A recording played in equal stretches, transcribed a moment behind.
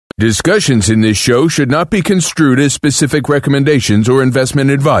Discussions in this show should not be construed as specific recommendations or investment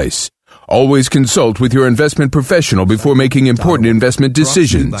advice. Always consult with your investment professional before making important investment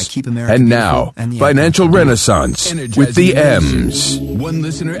decisions. And now, Financial Renaissance with the M's. One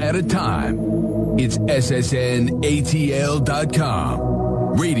listener at a time. It's SSNATL.com.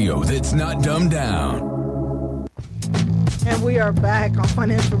 Radio that's not dumbed down. And we are back on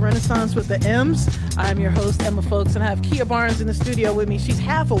Financial Renaissance with the M's. I'm your host, Emma Folks, and I have Kia Barnes in the studio with me. She's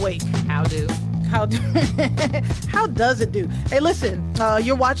half awake. How does it do? Hey, listen,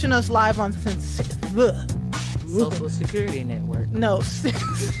 you're watching us live on Social Security Network. No,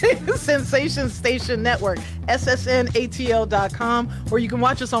 Sensation Station Network, SSNATL.com, or you can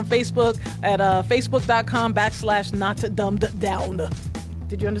watch us on Facebook at facebook.com/notdumbeddown.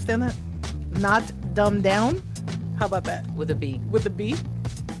 Did you understand that? Not dumbed down? How about that? With a B. With a B?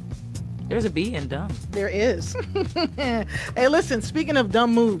 There's a B in dumb. There is. Hey, listen, speaking of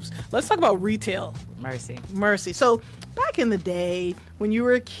dumb moves, let's talk about retail. Mercy. So back in the day when you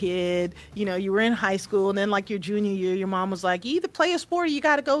were a kid, you were in high school, and then like your junior year, your mom was like, you either play a sport or you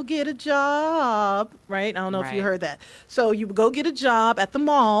got to go get a job, right? I don't know if you heard that. So you would go get a job at the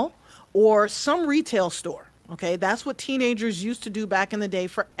mall or some retail store. Okay, that's what teenagers used to do back in the day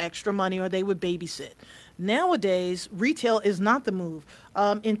for extra money, or they would babysit. Nowadays, retail is not the move.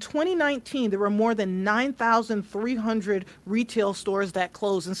 In 2019, there were more than 9,300 retail stores that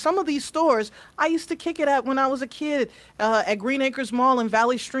closed. And some of these stores I used to kick it at when I was a kid at Green Acres Mall in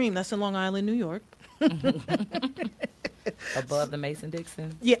Valley Stream. That's in Long Island, New York. Above the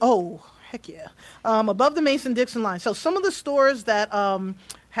Mason-Dixon? Yeah. Oh, heck yeah. Above the Mason-Dixon line. So some of the stores that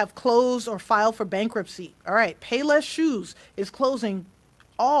have closed or filed for bankruptcy. All right. Payless Shoes is closing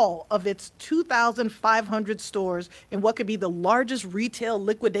all of its 2,500 stores in what could be the largest retail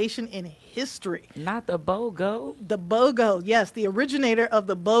liquidation in history. Not the BOGO? The BOGO, yes. The originator of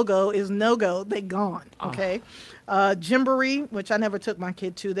the BOGO is no-go. They gone, okay? Gymboree, which I never took my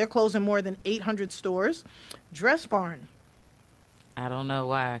kid to, they're closing more than 800 stores. Dress Barn. I don't know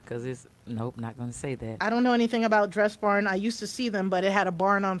why, because it's, nope, not going to say that. I don't know anything about Dress Barn. I used to see them, but it had a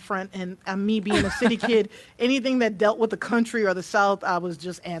barn on front, and me being a city kid, anything that dealt with the country or the South, I was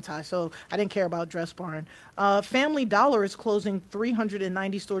just anti, so I didn't care about Dress Barn. Family Dollar is closing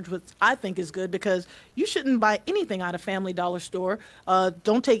 390 stores, which I think is good, because you shouldn't buy anything out of Family Dollar store.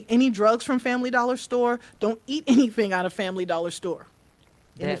 Don't take any drugs from Family Dollar store. Don't eat anything out of Family Dollar store.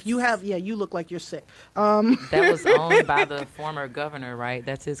 And if you have, you look like you're sick. That was owned by the former governor, right?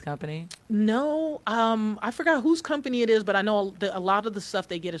 That's his company? No, I forgot whose company it is, but I know a lot of the stuff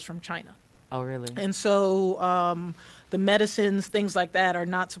they get is from China. Oh, really? And so the medicines, things like that, are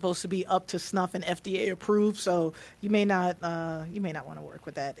not supposed to be up to snuff and FDA approved. So you may not want to work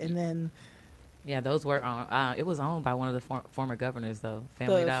with that. And then. Yeah, those were on. It was owned by one of the former governors, though.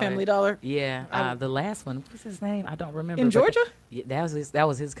 Family Dollar. Family Dollar. Yeah, the last one. What's his name? I don't remember. In Georgia? Yeah, that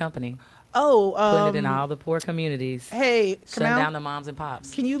was his company. Oh, putting it in all the poor communities. Hey, shutting down the moms and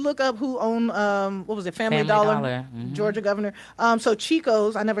pops. Can you look up who owned what was it? Family Dollar. Mm-hmm. Georgia governor. So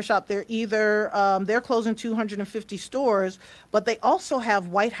Chico's, I never shopped there either. They're closing 250 stores, but they also have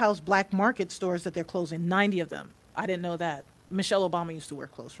White House black market stores that they're closing. 90 of them. I didn't know that. Michelle Obama used to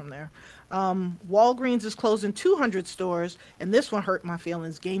work close from there. Walgreens is closing 200 stores, and this one hurt my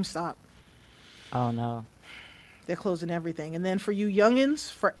feelings. GameStop. Oh, no. They're closing everything. And then for you youngins,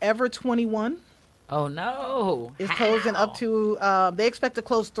 Forever 21. Oh, no. Is closing up to, they expect to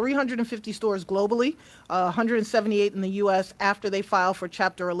close 350 stores globally, 178 in the U.S. after they file for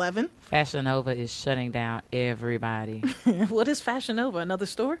Chapter 11. Fashion Nova is shutting down everybody. What is Fashion Nova? Another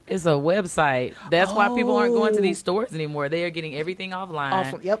store? It's a website. That's why people aren't going to these stores anymore. They are getting everything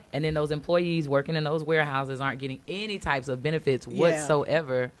offline. Yep. And then those employees working in those warehouses aren't getting any types of benefits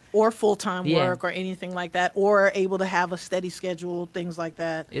whatsoever. Or full-time work or anything like that, or able to have a steady schedule, things like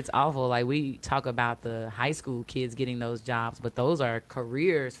that. It's awful. Like, we talk about the high school kids getting those jobs, but those are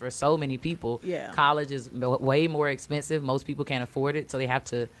careers for so many people. Yeah. College is way more expensive. Most people can't afford it, so they have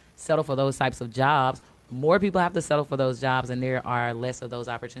to settle for those types of jobs. More people have to settle for those jobs, and there are less of those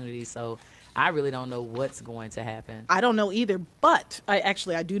opportunities. So I really don't know what's going to happen. I don't know either, but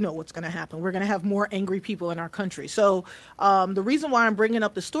I do know what's going to happen. We're going to have more angry people in our country. So the reason why I'm bringing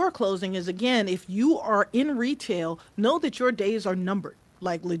up the store closing is, again, if you are in retail, know that your days are numbered.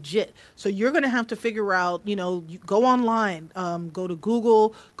 like legit. So you're going to have to figure out, you go online, go to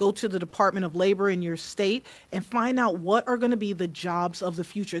Google, go to the Department of Labor in your state and find out what are going to be the jobs of the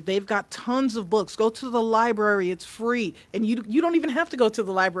future. They've got tons of books. Go to the library. It's free. And you don't even have to go to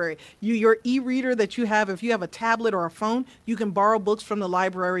the library. Your e-reader that you have, if you have a tablet or a phone, you can borrow books from the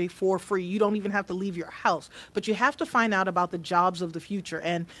library for free. You don't even have to leave your house. But you have to find out about the jobs of the future.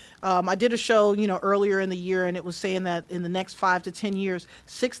 And I did a show, earlier in the year, and it was saying that in the next 5 to 10 years,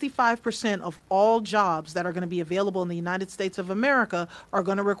 65% of all jobs that are going to be available in the United States of America are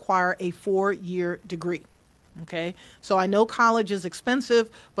going to require a 4-year degree. Okay, so I know college is expensive,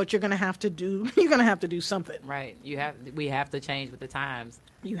 but you're going to have to do something. Right. We have to change with the times.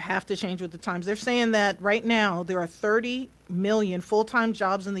 You have to change with the times. They're saying that right now there are 30 million full-time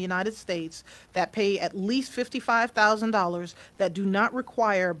jobs in the United States that pay at least $55,000 that do not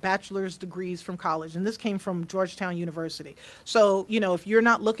require bachelor's degrees from college. And this came from Georgetown University. So, if you're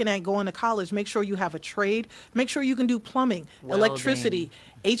not looking at going to college, make sure you have a trade. Make sure you can do plumbing, electricity,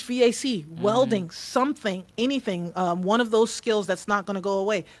 HVAC, welding, something, anything, one of those skills that's not going to go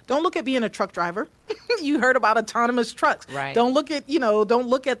away. Don't look at being a truck driver. You heard about autonomous trucks. Right. Don't look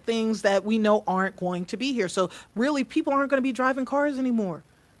at things that we know aren't going to be here. So really, people aren't going to be driving cars anymore,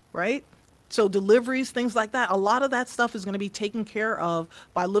 right? So deliveries, things like that, a lot of that stuff is going to be taken care of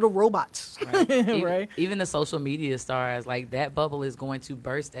by little robots, right? Right? Even the social media stars, like that bubble is going to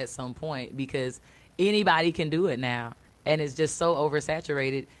burst at some point because anybody can do it now. And it's just so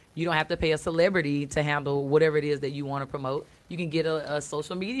oversaturated. You don't have to pay a celebrity to handle whatever it is that you want to promote. You can get a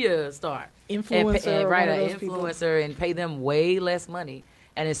social media star. Influencer. An influencer and pay them way less money.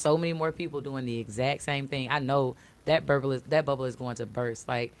 And there's so many more people doing the exact same thing. I know that bubble is going to burst.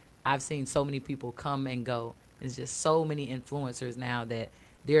 Like, I've seen so many people come and go. There's just so many influencers now that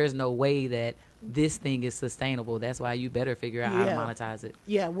there's no way that this thing is sustainable. That's why you better figure out how to monetize it.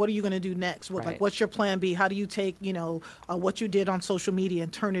 Yeah, what are you going to do next? Right. What's your plan B? How do you take, what you did on social media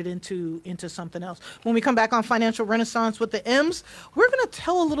and turn it into something else? When we come back on Financial Renaissance with the M's, we're going to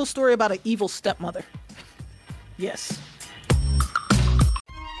tell a little story about an evil stepmother. Yes.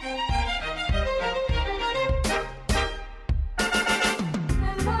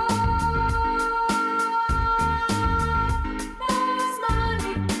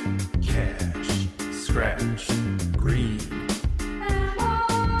 Cash, scratch, green.